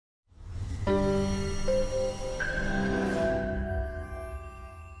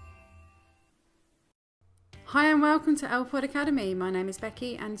Hi and welcome to LPod Academy. My name is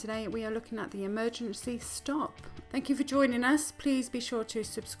Becky and today we are looking at the emergency stop. Thank you for joining us. Please be sure to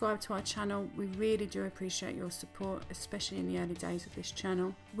subscribe to our channel. We really do appreciate your support, especially in the early days of this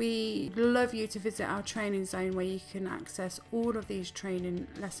channel. We love you to visit our training zone where you can access all of these training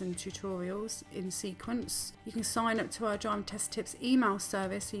lesson tutorials in sequence. You can sign up to our driving test tips email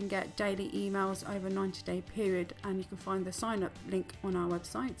service so you can get daily emails over a 90-day period, and you can find the sign up link on our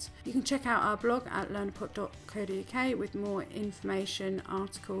website. You can check out our blog at learnerpod.co.uk with more information,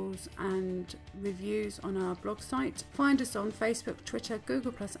 articles and reviews on our blog site. Find us on Facebook, Twitter,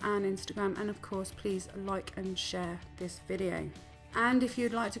 Google+ and Instagram, and of course please like and share this video. And if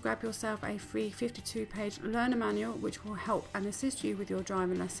you'd like to grab yourself a free 52-page learner manual which will help and assist you with your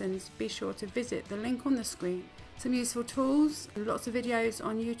driving lessons, be sure to visit the link on the screen. Some useful tools, lots of videos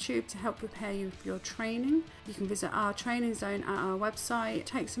on YouTube to help prepare you for your training. You can visit our training zone at our website,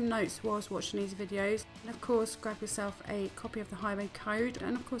 take some notes whilst watching these videos, and of course grab yourself a copy of the highway code,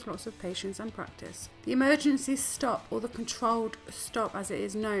 and of course lots of patience and practice. The emergency stop, or the controlled stop as it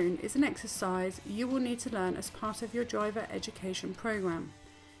is known, is an exercise you will need to learn as part of your driver education program.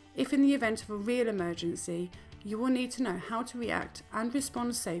 If in the event of a real emergency, you will need to know how to react and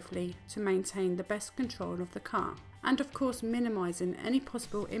respond safely to maintain the best control of the car, and of course minimising any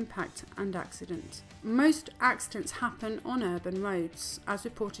possible impact and accident. Most accidents happen on urban roads, as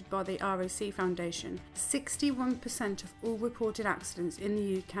reported by the RAC Foundation. 61% of all reported accidents in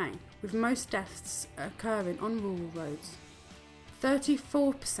the UK, with most deaths occurring on rural roads.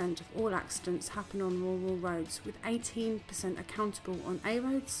 34% of all accidents happen on rural roads, with 18% accountable on A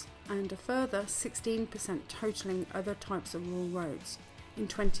roads and a further 16% totalling other types of rural roads. In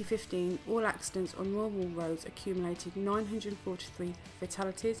 2015, all accidents on rural roads accumulated 943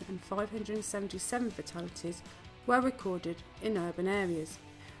 fatalities and 577 fatalities were recorded in urban areas.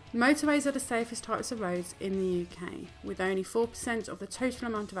 Motorways are the safest types of roads in the UK, with only 4% of the total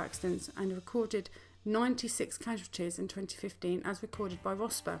amount of accidents and recorded 96 casualties in 2015 as recorded by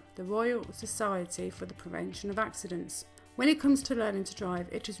ROSPA, the Royal Society for the Prevention of Accidents. When it comes to learning to drive,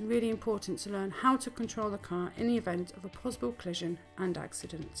 it is really important to learn how to control the car in the event of a possible collision and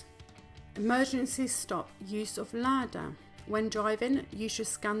accident. Emergency stop, use of LiDAR. When driving, you should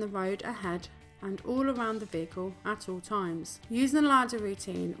scan the road ahead and all around the vehicle at all times. Using the LiDAR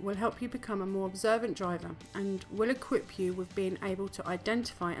routine will help you become a more observant driver and will equip you with being able to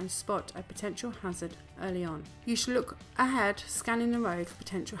identify and spot a potential hazard early on. You should look ahead, scanning the road for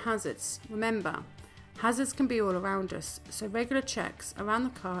potential hazards. Remember, hazards can be all around us, so regular checks around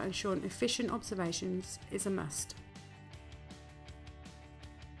the car ensuring efficient observations is a must.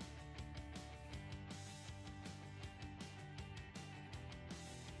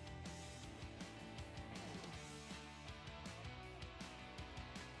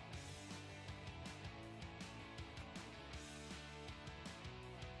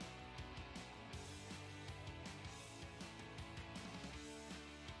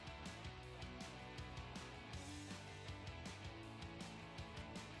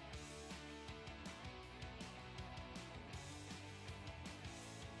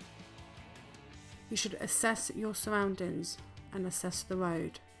 You should assess your surroundings and assess the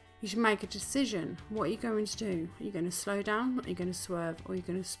road. You should make a decision. What are you going to do? Are you going to slow down? Are you going to swerve? Or are you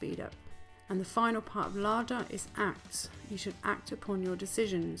going to speed up? And the final part of LiDAR is act. You should act upon your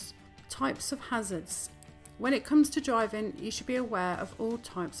decisions. Types of hazards. When it comes to driving, you should be aware of all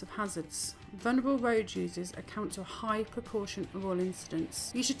types of hazards. Vulnerable road users account to a high proportion of all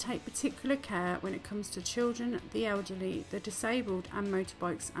incidents. You should take particular care when it comes to children, the elderly, the disabled and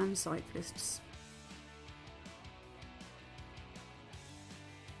motorbikes and cyclists.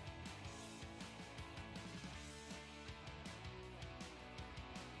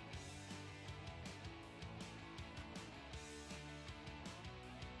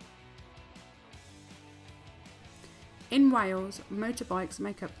 In Wales, motorbikes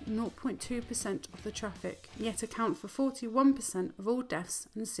make up 0.2% of the traffic, yet account for 41% of all deaths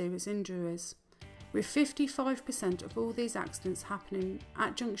and serious injuries, with 55% of all these accidents happening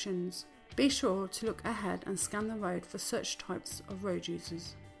at junctions. Be sure to look ahead and scan the road for such types of road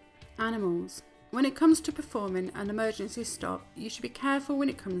users. Animals. When it comes to performing an emergency stop, you should be careful when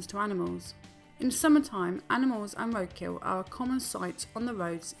it comes to animals. In summertime, animals and roadkill are a common sight on the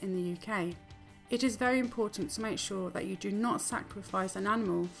roads in the UK. It is very important to make sure that you do not sacrifice an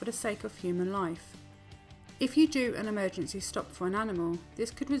animal for the sake of human life. If you do an emergency stop for an animal,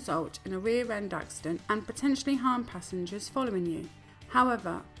 this could result in a rear-end accident and potentially harm passengers following you.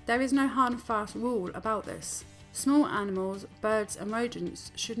 However, there is no hard and fast rule about this. Small animals, birds and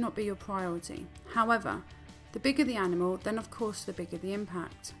rodents should not be your priority. However, the bigger the animal, then of course the bigger the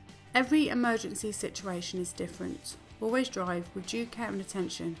impact. Every emergency situation is different. Always drive with due care and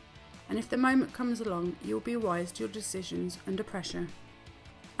attention, and if the moment comes along, you'll be wise to your decisions under pressure.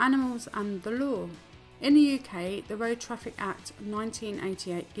 Animals and the law. In the UK, the Road Traffic Act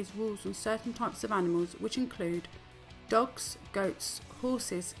 1988 gives rules on certain types of animals, which include dogs, goats,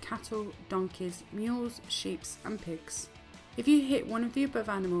 horses, cattle, donkeys, mules, sheep and pigs. If you hit one of the above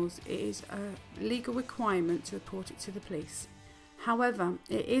animals, it is a legal requirement to report it to the police. However,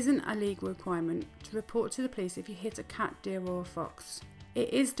 it isn't a legal requirement to report to the police if you hit a cat, deer or a fox. It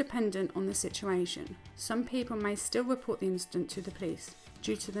is dependent on the situation. Some people may still report the incident to the police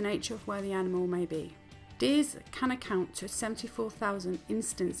due to the nature of where the animal may be. Deers can account to 74,000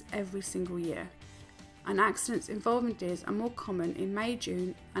 incidents every single year, and accidents involving deers are more common in May,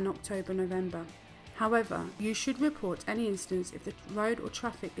 June and October, November. However, you should report any incidents if the road or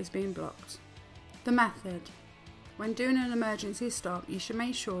traffic is being blocked. The method. When doing an emergency stop, you should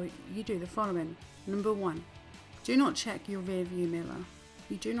make sure you do the following. Number 1. Do not check your rear view mirror.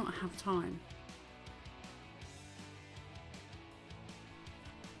 You do not have time.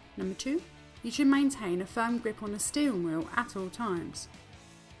 Number 2. You should maintain a firm grip on the steering wheel at all times.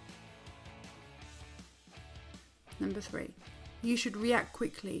 Number 3. You should react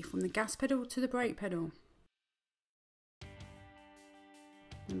quickly from the gas pedal to the brake pedal.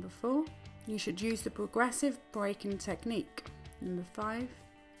 Number 4. You should use the progressive braking technique. Number 5.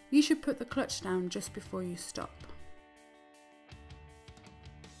 You should put the clutch down just before you stop.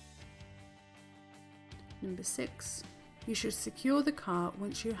 Number 6. You should secure the car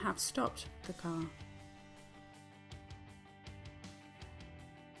once you have stopped the car.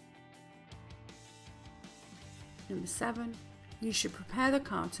 Number 7. You should prepare the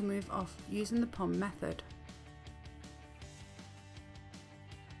car to move off using the POM method.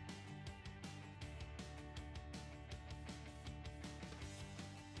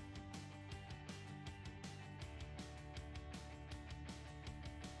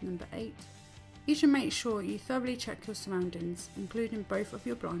 Number 8. You should make sure you thoroughly check your surroundings, including both of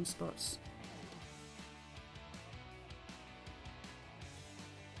your blind spots.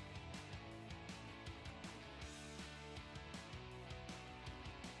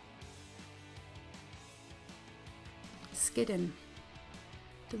 Skidding.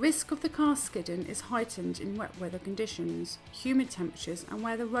 The risk of the car skidding is heightened in wet weather conditions, humid temperatures, and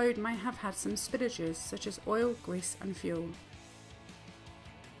where the road may have had some spillages such as oil, grease and fuel.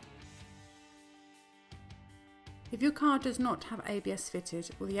 If your car does not have ABS fitted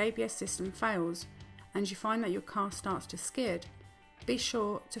or the ABS system fails and you find that your car starts to skid, be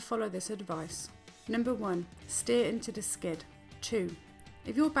sure to follow this advice. Number 1. Steer into the skid. 2.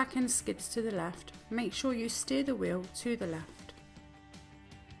 If your back end skids to the left, make sure you steer the wheel to the left.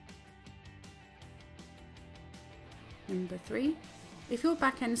 Number 3. If your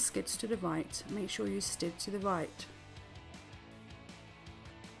back end skids to the right, make sure you steer to the right.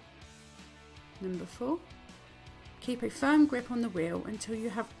 Number 4. Keep a firm grip on the wheel until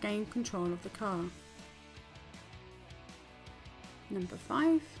you have gained control of the car. Number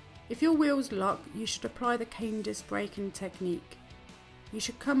 5. If your wheels lock, you should apply the cane disc braking technique. You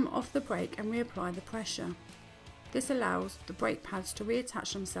should come off the brake and reapply the pressure. This allows the brake pads to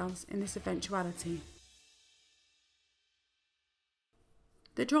reattach themselves in this eventuality.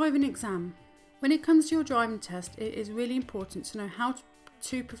 The driving exam. When it comes to your driving test, it is really important to know how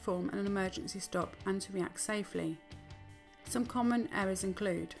to perform an emergency stop and to react safely. Some common errors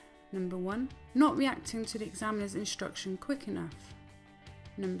include: Number 1. Not reacting to the examiner's instruction quick enough.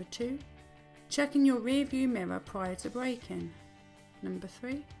 Number 2. Checking your rear view mirror prior to braking. Number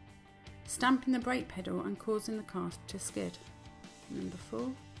 3. Stamping the brake pedal and causing the car to skid. Number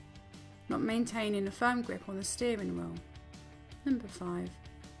 4. Not maintaining a firm grip on the steering wheel. Number 5.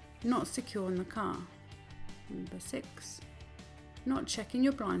 Not securing the car. Number 6. Not checking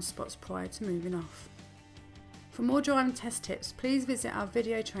your blind spots prior to moving off. For more driving test tips, please visit our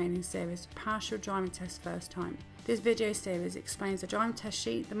video training series, Pass Your Driving Test First Time. This video series explains the driving test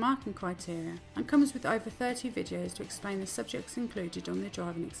sheet, the marking criteria, and comes with over 30 videos to explain the subjects included on the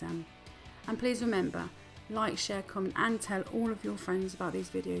driving exam. And please remember, like, share, comment and tell all of your friends about these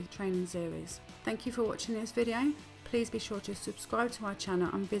video training series. Thank you for watching this video. Please be sure to subscribe to our channel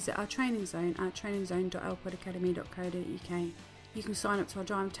and visit our training zone at trainingzone.lpodacademy.co.uk. You can sign up to our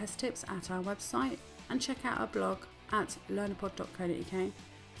driving test tips at our website and check out our blog at learnerpod.co.uk.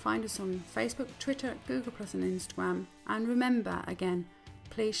 Find us on Facebook, Twitter, Google+ and Instagram. And remember, again,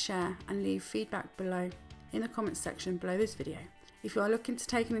 please share and leave feedback below in the comments section below this video. If you are looking to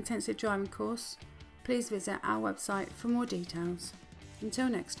take an intensive driving course, please visit our website for more details. Until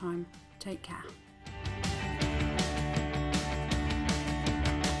next time, take care.